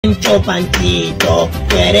Pancho, Panchito,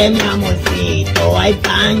 tú eres mi amorcito. Ay,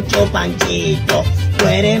 Pancho, Panchito, tú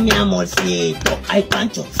eres mi amorcito. Ay,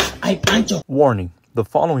 Pancho, ay, Pancho. Warning, the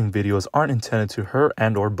following videos aren't intended to hurt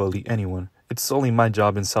and or bully anyone. It's solely my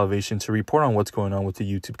job in salvation to report on what's going on with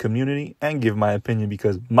the YouTube community and give my opinion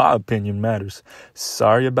because my opinion matters.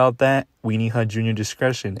 Sorry about that. Weenie Hut Jr.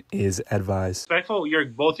 discretion is advised. Respectful, you're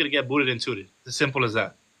both going to get booted and tooted. As simple as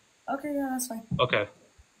that. Okay, yeah, that's fine. Okay.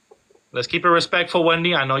 Let's keep it respectful,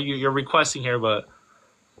 Wendy. I know you're requesting here, but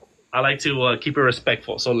I like to keep it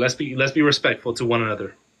respectful. So let's be respectful to one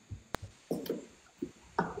another.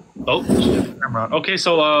 Oh, camera on. Okay,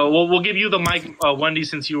 so we'll give you the mic, Wendy,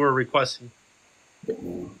 since you were requesting.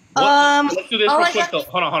 Let's do this real quick, though.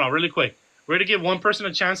 Hold on, really quick. We're going to give one person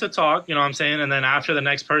a chance to talk, you know what I'm saying? And then after the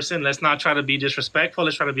next person, let's not try to be disrespectful.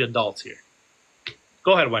 Let's try to be adults here.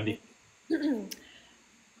 Go ahead, Wendy.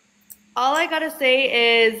 All I got to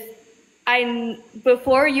say is,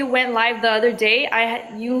 before you went live the other day,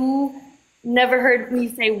 you never heard me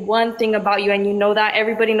say one thing about you, and you know that.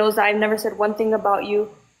 Everybody knows that I've never said one thing about you.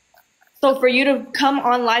 So for you to come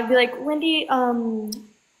on live, be like, Wendy,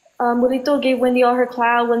 Wilito gave Wendy all her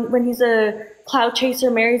cloud. When he's a cloud chaser,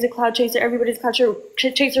 Mary's a cloud chaser, everybody's cloud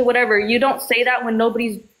chaser, whatever. You don't say that when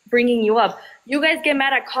nobody's bringing you up. You guys get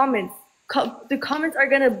mad at comments. The comments are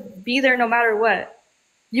gonna be there no matter what.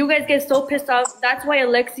 You guys get so pissed off. That's why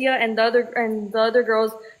Alexia and the other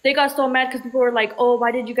girls, they got so mad because people were like, oh,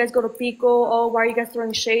 why did you guys go to Pico? Oh, why are you guys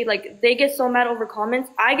throwing shade? Like, they get so mad over comments.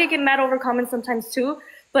 I get mad over comments sometimes too,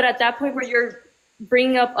 but at that point where you're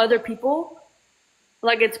bringing up other people,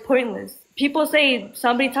 like, it's pointless. People say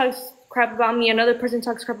somebody talks crap about me, another person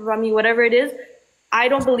talks crap about me, whatever it is. I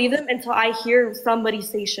don't believe them until I hear somebody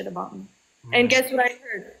say shit about me. And guess what I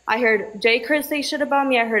heard? I heard Jcruz say shit about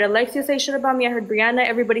me. I heard Alexia say shit about me. I heard Brianna,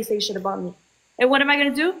 everybody say shit about me. And what am I going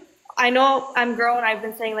to do? I know I'm grown. I've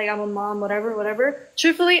been saying, like, I'm a mom, whatever.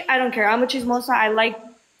 Truthfully, I don't care. I'm a chismosa. I like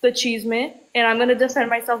the chisme, and I'm going to defend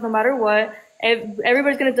myself no matter what.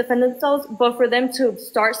 Everybody's going to defend themselves, but for them to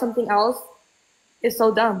start something else is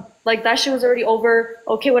so dumb. Like, that shit was already over.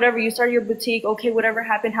 Okay, whatever. You started your boutique. Okay, whatever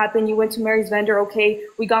happened. You went to Mary's vendor. Okay,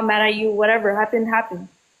 we got mad at you. Whatever happened.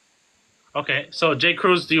 Okay, so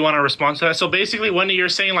Jcruz, do you want to respond to that? So basically, Wendy, you're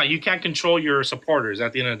saying, like, you can't control your supporters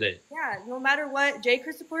at the end of the day. Yeah, no matter what,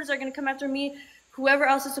 Jcruz supporters are going to come after me. Whoever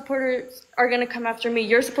else's supporters are going to come after me.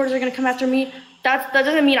 Your supporters are going to come after me. That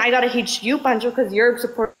doesn't mean I got to hate you, Pancho, because your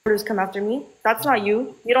supporters come after me. That's not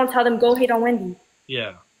you. You don't tell them, go hate on Wendy.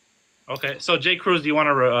 Yeah. Okay, so Jcruz, do you want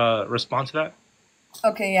to respond to that?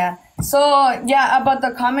 Okay, yeah. So, yeah, about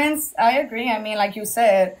the comments, I agree. I mean, like you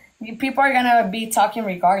said, people are gonna be talking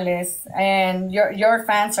regardless, and your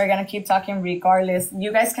fans are gonna keep talking regardless.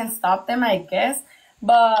 You guys can stop them, I guess.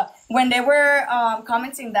 But when they were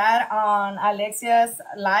commenting that on Alexia's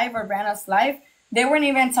live or Brianna's live, they weren't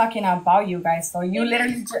even talking about you guys. So you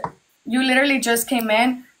literally just came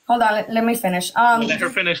in. Hold on, let me finish. Let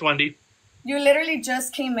her finish, Wendy. You literally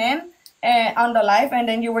just came in on the live, and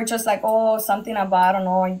then you were just like, oh, something about, I don't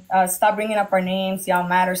know, stop bringing up our names, y'all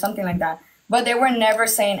mad, or something like that. But they were never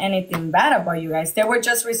saying anything bad about you guys. They were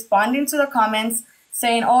just responding to the comments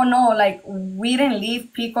saying, oh no, like, we didn't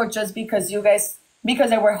leave Pico just because because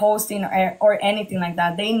they were hosting or anything like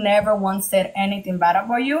that. They never once said anything bad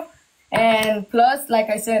about you. And plus, like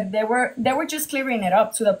I said, they were just clearing it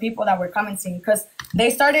up to the people that were commenting, because they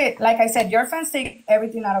started, like I said, your fans take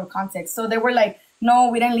everything out of context. So they were like, no,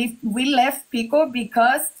 we didn't leave. We left Pico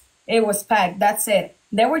because it was packed. That's it.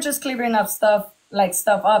 They were just clearing up stuff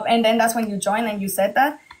up, and then that's when you joined and you said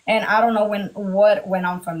that, and I don't know what went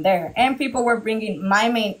on from there. And people were bringing my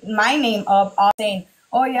name up, saying,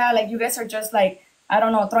 oh yeah, like, you guys are just, like, I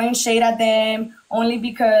don't know, throwing shade at them only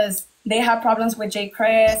because they have problems with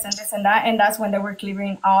Jcruz and this and that. And that's when they were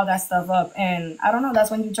clearing all that stuff up, and I don't know,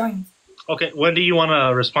 that's when you joined. Okay, Wendy, you want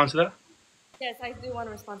to respond to that? Yes, I do want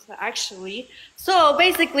to respond to that, actually. So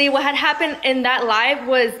basically what had happened in that live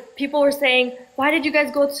was people were saying, why did you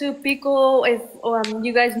guys go to Pico if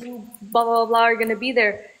you guys knew blah, blah, blah are going to be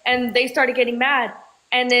there? And they started getting mad.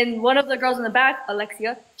 And then one of the girls in the back,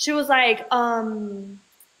 Alexia, she was like,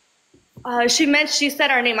 she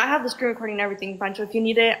said our name. I have the screen recording and everything, Pancho. If you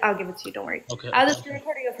need it, I'll give it to you. Don't worry. Okay. I have the screen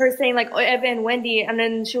recording of her saying, like, oh, Eva and Wendy. And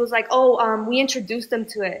then she was like, oh, we introduced them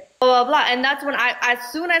to it. Blah, blah, blah. And that's when as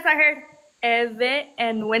soon as I heard Eve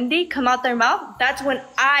and Wendy come out their mouth, that's when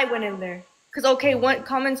I went in there. Because, okay,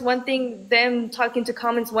 comments one thing, them talking to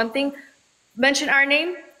comments one thing, mention our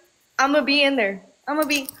name, I'm going to be in there.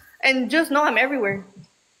 And just know I'm everywhere.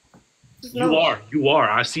 You are.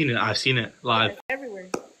 I've seen it live. Everywhere.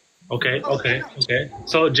 Okay.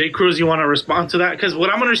 So Jcruz, you want to respond to that? Because what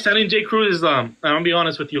I'm understanding, Jcruz, is and I'll be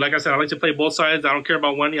honest with you. Like I said, I like to play both sides. I don't care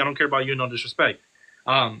about Wendy. I don't care about you. No disrespect.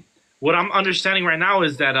 What I'm understanding right now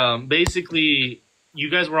is that basically you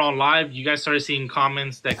guys were on live. You guys started seeing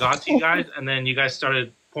comments that got to you guys, and then you guys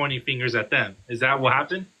started pointing fingers at them. Is that what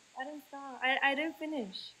happened? I didn't stop. I didn't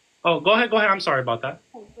finish. Oh, go ahead. I'm sorry about that.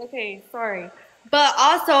 Okay, sorry. But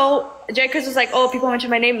also, Jcruz was like, "Oh, people mentioned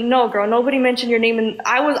my name." No, girl, nobody mentioned your name. And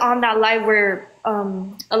I was on that live where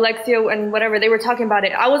Alexia and whatever they were talking about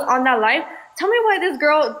it. I was on that live. Tell me why this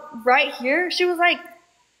girl right here. She was like,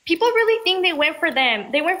 people really think they went for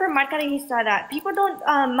them. They went for Marca Registrada. People don't.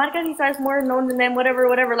 Marca Registrada is more known than them.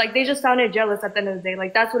 Whatever. Like they just sounded jealous at the end of the day.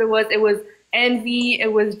 Like that's what it was. It was envy.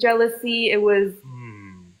 It was jealousy. It was.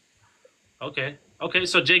 Okay.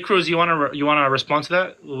 So Jcruz, you wanna respond to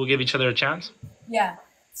that? We'll give each other a chance. Yeah.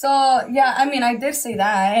 So yeah, I mean, I did say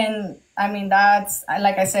that, and I mean that's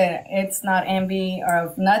like I said, it's not envy or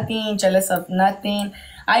of nothing, jealous of nothing.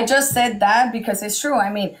 I just said that because it's true.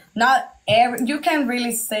 I mean, not every. You can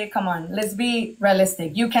really say, come on, let's be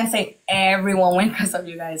realistic. You can say everyone went because of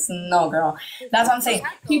you guys. No, girl. That's what I'm saying.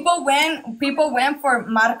 People went for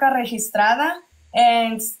Marca Registrada,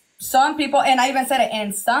 and some people, and I even said it,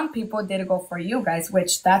 and some people did go for you guys,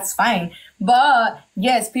 which that's fine. But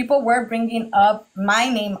yes, people were bringing up my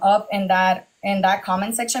name up in that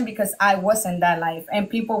comment section because I was in that live, and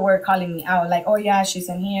people were calling me out like, oh yeah, she's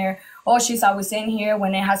in here. Oh, she's always in here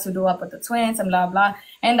when it has to do up with the twins and blah, blah.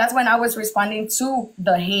 And that's when I was responding to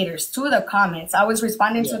the haters, to the comments. I was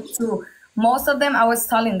responding to most of them. I was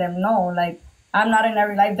telling them, no, like, I'm not in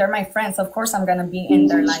every life. They're my friends. Of course I'm going to be in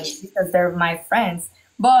their life because they're my friends.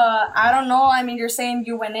 But I don't know. I mean, you're saying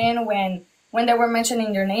you went in when they were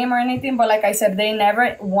mentioning your name or anything. But like I said, they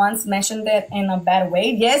never once mentioned it in a bad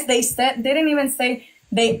way. Yes, they didn't even say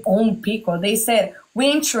they own Pico. They said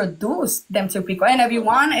we introduced them to Pico. And if you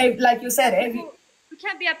want, like you said, we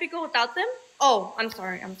can't be at Pico without them. Oh, I'm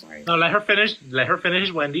sorry. No, let her finish. Let her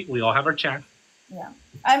finish, Wendy. We all have our chance. Yeah.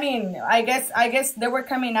 I mean, I guess they were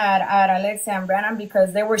coming at Alexia and Brandon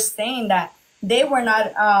because they were saying that they were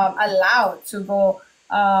not allowed to go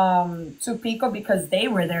to Pico because they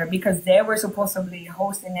were there, because they were supposedly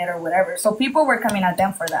hosting it or whatever. So people were coming at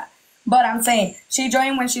them for that. But I'm saying she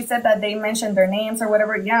joined when she said that they mentioned their names or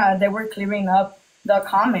whatever. Yeah, they were clearing up the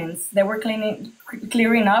comments. They were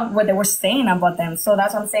clearing up what they were saying about them. So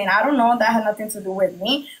that's what I'm saying. I don't know. That had nothing to do with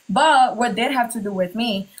me. But what did have to do with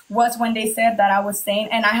me was when they said that I was saying,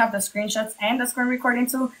 and I have the screenshots and the screen recording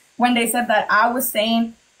too, when they said that I was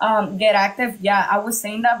saying, get active. Yeah, I was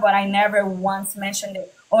saying that, but I never once mentioned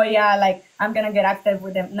it. Oh yeah, like I'm gonna get active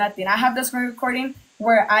with them. Nothing. I have the screen recording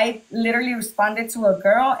where I literally responded to a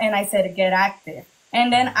girl and I said, get active.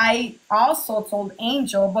 And then I also told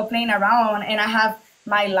Angel, but playing around, and I have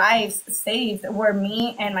my lives saved where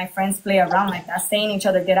me and my friends play around like that, saying each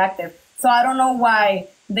other, get active. So I don't know why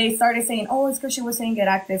they started saying, oh, it's because she was saying get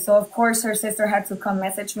active. So of course her sister had to come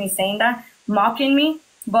message me saying that, mocking me.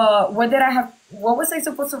 But what was I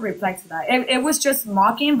supposed to reply to that? It was just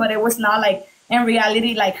mocking, but it was not like in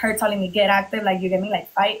reality, like her telling me get active, like you get me, like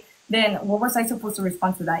fight. Then what was I supposed to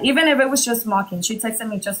respond to that? Even if it was just mocking, she texted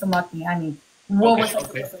me just to mock me. I mean, what was I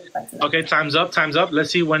supposed to reply to that? Okay, time's up.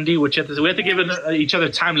 Let's see, Wendy, we have to give each other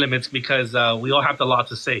time limits because we all have a lot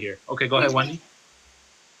to say here. Okay, go ahead, Wendy.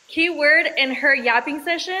 Keyword in her yapping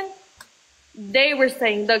session, they were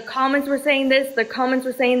saying, the comments were saying this, the comments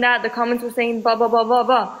were saying that, the comments were saying blah, blah, blah, blah,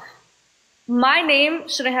 blah. My name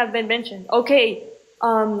shouldn't have been mentioned. Okay,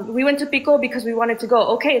 we went to Pico because we wanted to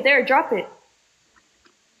go. Okay, there, drop it.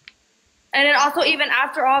 And then also, even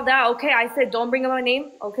after all that, okay, I said, don't bring up my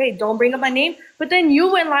name. Okay, don't bring up my name. But then you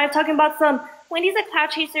went live talking about Wendy's a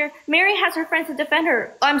cloud chaser. Mary has her friends to defend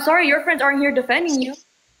her. I'm sorry, your friends aren't here defending you.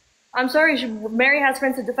 I'm sorry, Mary has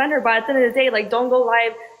friends to defend her. But at the end of the day, like, don't go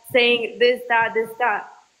live saying this, that.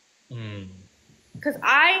 Because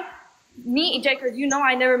Jcruz, you know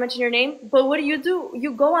I never mention your name. But what do?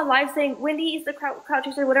 You go on live saying, Wendy is the cloud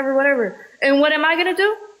chaser, whatever. And what am I going to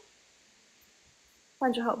do?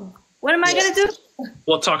 Pancho, help me. What am I gonna do?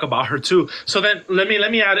 We'll talk about her too. So then let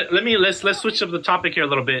me add it. Let's switch up the topic here a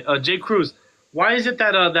little bit. Jcruz, why is it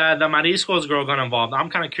that that the Mariscos girl got involved? I'm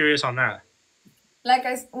kind of curious on that. Like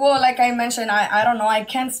I mentioned, I don't know. I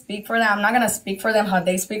can't speak for them. I'm not gonna speak for them how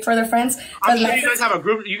they speak for their friends. I'm sure you guys have a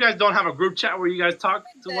group. You guys don't have a group chat where you guys talk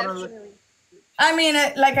to one another. I mean,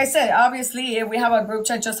 like I said, obviously, if we have a group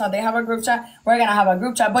chat, just how they have a group chat, we're gonna have a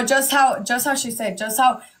group chat. But just how she said, just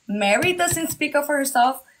how Mary doesn't speak up for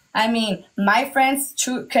herself. I mean, my friends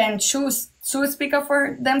can choose to speak up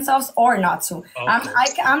for themselves or not to. Okay.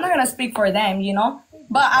 I'm not gonna speak for them, you know.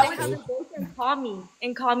 But I was boyfriend call me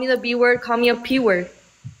and call me the B word, call me a P word.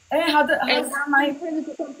 And how And that my turn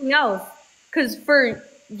into something else. Because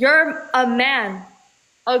you're a man,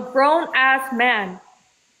 a grown ass man,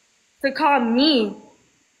 to call me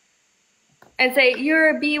and say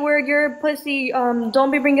you're a B word, you're a pussy,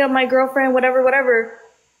 don't be bringing up my girlfriend, whatever.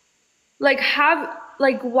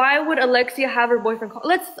 Why would Alexia have her boyfriend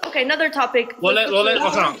call? Another topic. Well,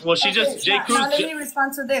 she just now Jcruz. let me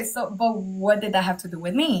respond to this. So, but what did that have to do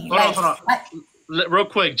with me? Hold on. Real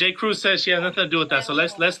quick, Jcruz says she has nothing to do with that. So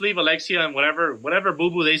let's leave Alexia and whatever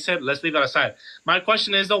boo boo they said. Let's leave that aside. My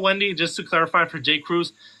question is though, Wendy, just to clarify for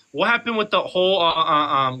Jcruz, what happened with the whole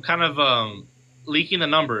leaking the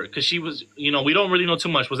number? Because she was, we don't really know too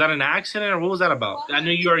much. Was that an accident or what was that about? I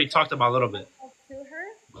know you already talked about a little bit. To her.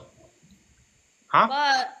 Huh?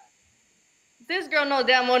 But this girl know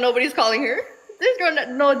damn well nobody's calling her. This girl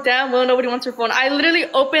know damn well nobody wants her phone. I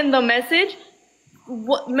literally opened the message,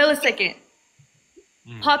 millisecond.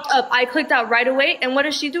 Popped up. I clicked out right away. And what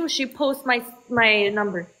does she do? She posts my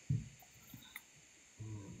number.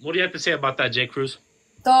 What do you have to say about that, Jcruz?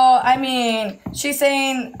 So, I mean, she's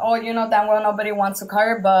saying, oh, damn well nobody wants to call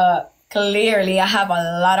her, but clearly I have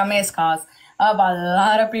a lot of missed calls of a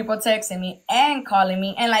lot of people texting me and calling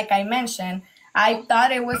me. And like I mentioned, I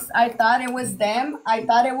thought it was them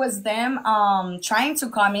trying to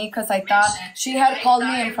call me because I thought she had called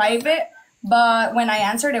me in private. But when I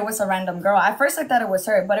answered, it was a random girl. At first I thought it was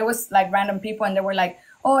her, but it was like random people, and they were like,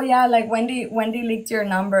 oh yeah, like Wendy leaked your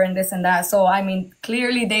number and this and that. So I mean,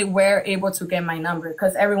 clearly they were able to get my number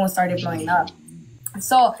because everyone started blowing up.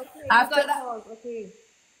 So after that,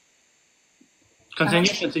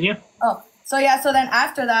 Continue. Oh, so yeah, so then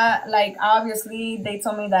after that, like obviously they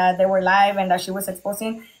told me that they were live and that she was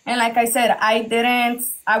exposing. And like I said, I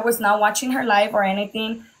was not watching her live or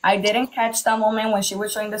anything. I didn't catch that moment when she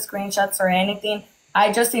was showing the screenshots or anything.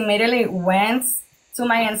 I just immediately went to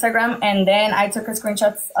my Instagram and then I took a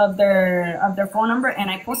screenshots of their phone number and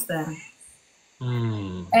I posted them.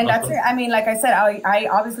 And that's it. I mean, like I said, I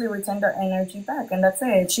obviously returned their energy back, and that's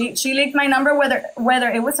it. She leaked my number, whether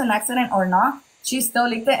it was an accident or not. She still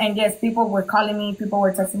leaked it, and yes, people were calling me, people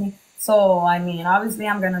were texting me. So I mean, obviously,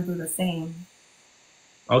 I'm gonna do the same.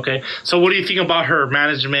 Okay, so what do you think about her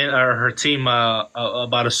management or her team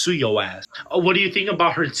about to sue your ass? What do you think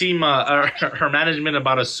about her team or her management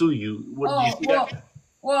about to sue you? What do you think that?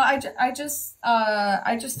 Well, I just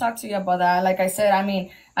talked to you about that. Like I said, I mean,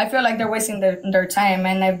 I feel like they're wasting their time,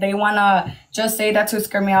 and if they wanna just say that to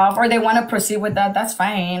scare me off, or they wanna proceed with that, that's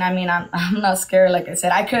fine. I mean, I'm not scared. Like I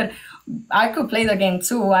said, I could play the game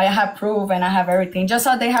too. I have proof and I have everything. Just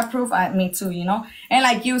how they have proof, me too, And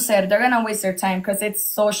like you said, they're gonna waste their time because it's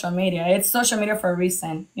social media. It's social media for a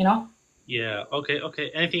reason, Yeah.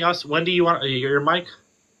 Okay. Anything else, Wendy? You want your mic?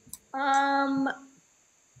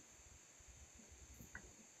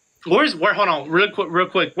 Hold on, real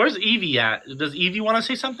quick. Where's Evie at? Does Evie want to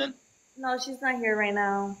say something? No, she's not here right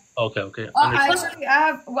now. Okay. Actually,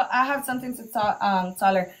 I have something to tell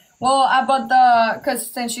her. Well, about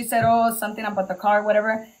because since she said, something about the car,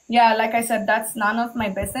 whatever. Yeah, like I said, that's none of my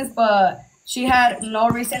business, but she had no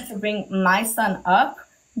reason to bring my son up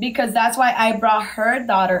because that's why I brought her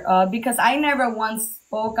daughter up, because I never once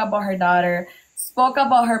spoke about her daughter, spoke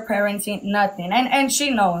about her parenting, nothing. And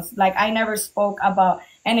she knows, like, I never spoke about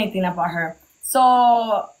anything about her.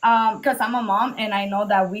 So, because I'm a mom and I know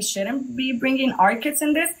that we shouldn't be bringing our kids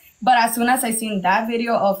in this. But as soon as I seen that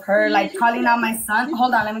video of her, like, calling out my son,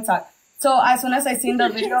 hold on, let me talk. So as soon as I seen the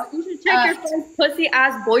video, you should check your son's pussy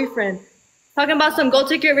ass boyfriend. Talking about go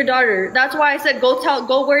take care of your daughter. That's why I said go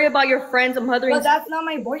worry about your friends. I'm mothering. But that's not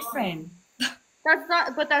my boyfriend.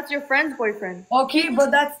 But that's your friend's boyfriend. Okay,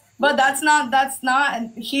 but that's not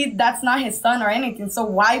his son or anything. So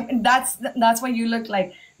why? That's why you look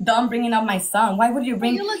like dumb bringing up my son. Why would you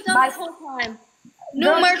bring? You look dumb the whole time.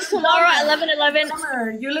 New merch tomorrow at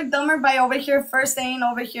 11:11. You look dumber by over here first saying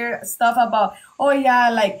over here stuff about, oh yeah,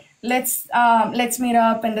 like let's meet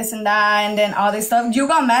up and this and that and then all this stuff. You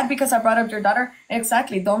got mad because I brought up your daughter.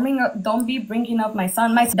 Exactly. Don't be bringing up my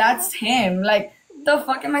son. That's him. Like, the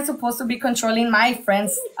fuck am I supposed to be controlling my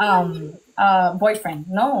friend's boyfriend?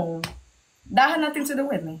 No, that had nothing to do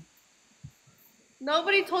with me.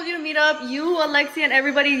 Nobody told you to meet up. You, Alexia, and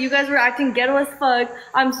everybody, you guys were acting ghetto as fuck.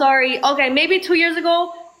 I'm sorry. Okay, maybe 2 years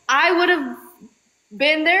ago, I would have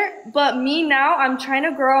been there. But me now, I'm trying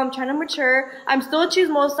to grow. I'm trying to mature. I'm still a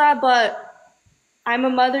chismosa, but I'm a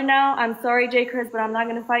mother now. I'm sorry, Jcruz, but I'm not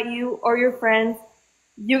going to fight you or your friends.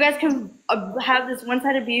 You guys can have this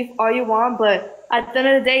one-sided beef all you want, but at the end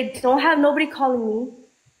of the day, don't have nobody calling me.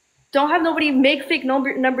 Don't have nobody make fake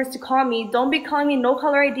numbers to call me. Don't be calling me no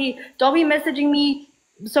caller ID. Don't be messaging me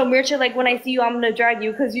So Mircha, like when I see you, I'm gonna drag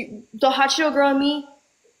you because the hot Cheeto girl in me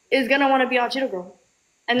is gonna want to be a hot Cheeto girl,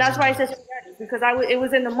 and that's why I said because it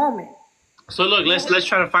was in the moment. So look, let's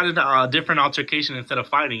try to find a different altercation instead of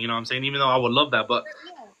fighting. You know what I'm saying? Even though I would love that, but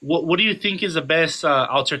what do you think is the best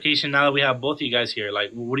altercation now that we have both of you guys here?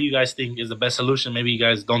 Like, what do you guys think is the best solution? Maybe you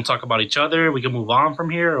guys don't talk about each other. We can move on from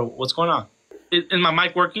here, or what's going on? Is my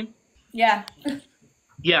mic working? Yeah.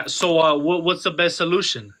 Yeah. So what's the best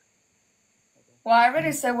solution? Well, I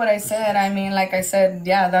already said what I said. I mean, like I said,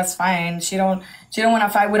 yeah, that's fine. She don't want to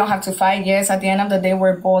fight. We don't have to fight. Yes, at the end of the day,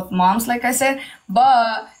 we're both moms, like I said.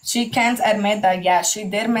 But she can't admit that, yeah, she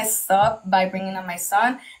did mess up by bringing up my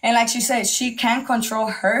son. And like she said, she can't control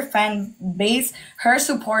her fan base, her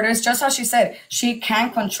supporters. Just as she said, she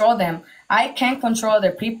can't control them. I can't control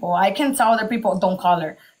other people. I can tell other people, don't call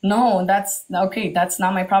her. No, that's okay. That's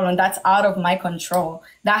not my problem. That's out of my control.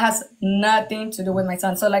 That has nothing to do with my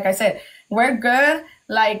son. So like I said, we're good.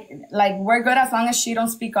 Like we're good as long as she don't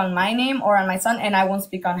speak on my name or on my son, and I won't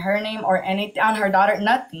speak on her name or on her daughter,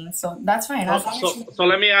 nothing. So that's fine. So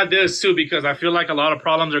let me add this too, because I feel like a lot of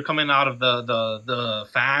problems are coming out of the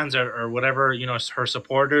fans or whatever, you know, her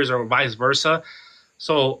supporters or vice versa.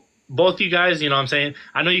 So both you guys, you know what I'm saying?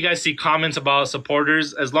 I know you guys see comments about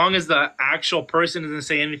supporters. As long as the actual person doesn't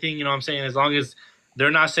say anything, you know what I'm saying? As long as they're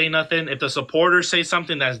not saying nothing. If the supporters say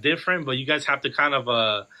something, that's different. But you guys have to kind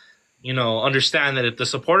of, you know, understand that if the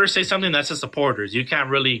supporters say something, that's the supporters. You can't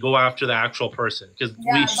really go after the actual person.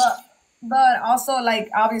 But also, like,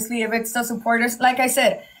 obviously, if it's the supporters, like I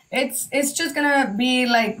said, it's just gonna be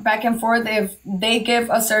like back and forth. If they give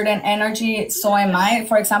a certain energy, so am I.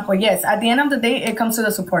 For example, yes, at the end of the day, it comes to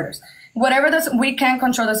the supporters. Whatever we can't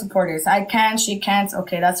control the supporters. I can, she can't.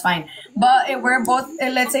 Okay, that's fine. But if we're both,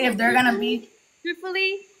 let's say if they're gonna be,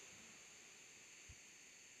 truthfully,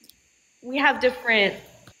 we have different.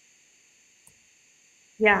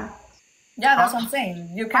 Yeah, that's what I'm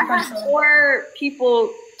saying. You can't control more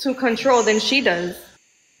people to control than she does.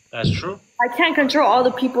 That's true. I can't control all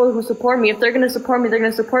the people who support me. If they're going to support me, they're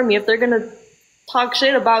going to support me. If they're going to talk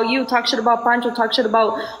shit about you, talk shit about Pancho, talk shit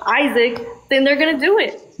about Isaac, then they're going to do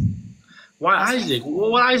it. Why Isaac?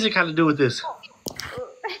 What Isaac had to do with this?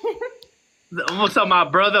 What's up, my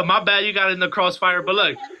brother? My bad you got in the crossfire. But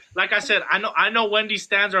look, like I said, I know Wendy's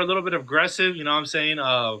stands are a little bit aggressive, you know what I'm saying?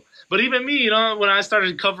 But even me, you know, when I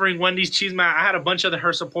started covering Wendy's cheese, man, I had a bunch of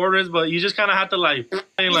her supporters, but you just kind of have to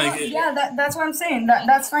that's what I'm saying.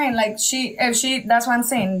 That's fine. Like that's what I'm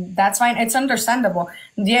saying. That's fine. It's understandable.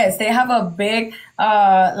 Yes, they have a big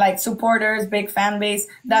like supporters, big fan base.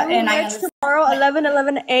 That and tomorrow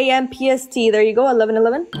 11:11 a.m. PST. There you go,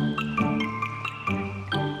 11:11.